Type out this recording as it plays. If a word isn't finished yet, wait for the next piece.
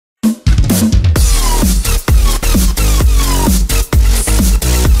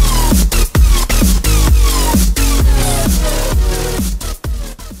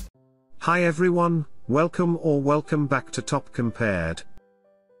Hi everyone, welcome back to Top Compared.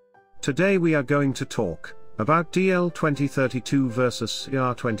 Today we are going to talk about DL2032 versus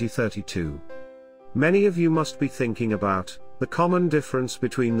CR2032. Many of you must be thinking about the common difference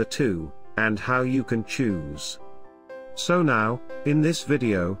between the two, and how you can choose. So now, in this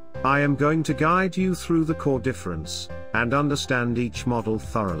video, I am going to guide you through the core difference, and understand each model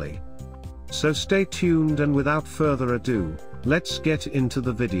thoroughly. So stay tuned, and without further ado, let's get into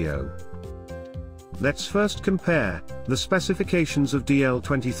the video. Let's first compare the specifications of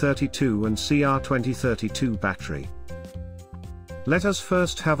DL2032 and CR2032 battery. Let us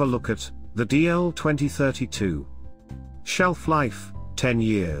first have a look at the DL2032. Shelf life, 10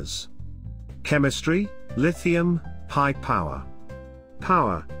 years. Chemistry, lithium, high power.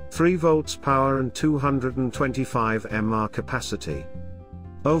 Power, 3 volts power and 225 mAh capacity.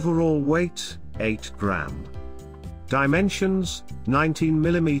 Overall weight, 8 gram. Dimensions, 19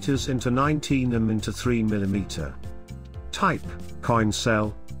 mm into 19 mm into 3 mm. Type, coin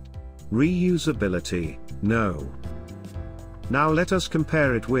cell. Reusability, no. Now let us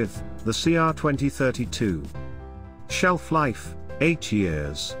compare it with the CR2032. Shelf life, 8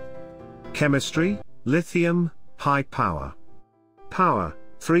 years. Chemistry, lithium, high power. Power,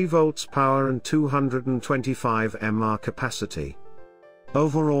 3 volts power and 225 mAh capacity.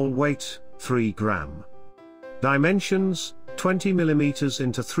 Overall weight, 3 gram. Dimensions, 20 mm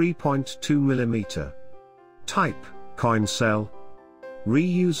into 3.2 mm. Type, coin cell.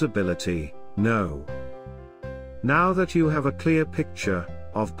 Reusability, no. Now that you have a clear picture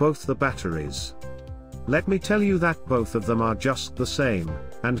of both the batteries, let me tell you that both of them are just the same,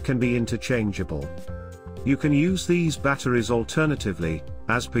 and can be interchangeable. You can use these batteries alternatively,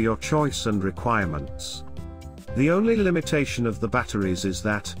 as per your choice and requirements. The only limitation of the batteries is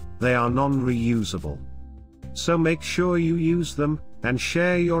that they are non-reusable. So make sure you use them, and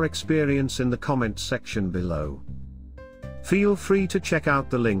share your experience in the comment section below. Feel free to check out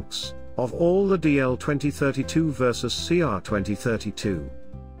the links of all the DL2032 versus CR2032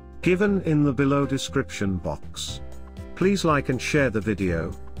 given in the below description box. Please like and share the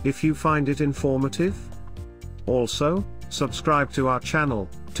video if you find it informative. Also, subscribe to our channel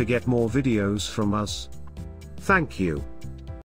to get more videos from us. Thank you.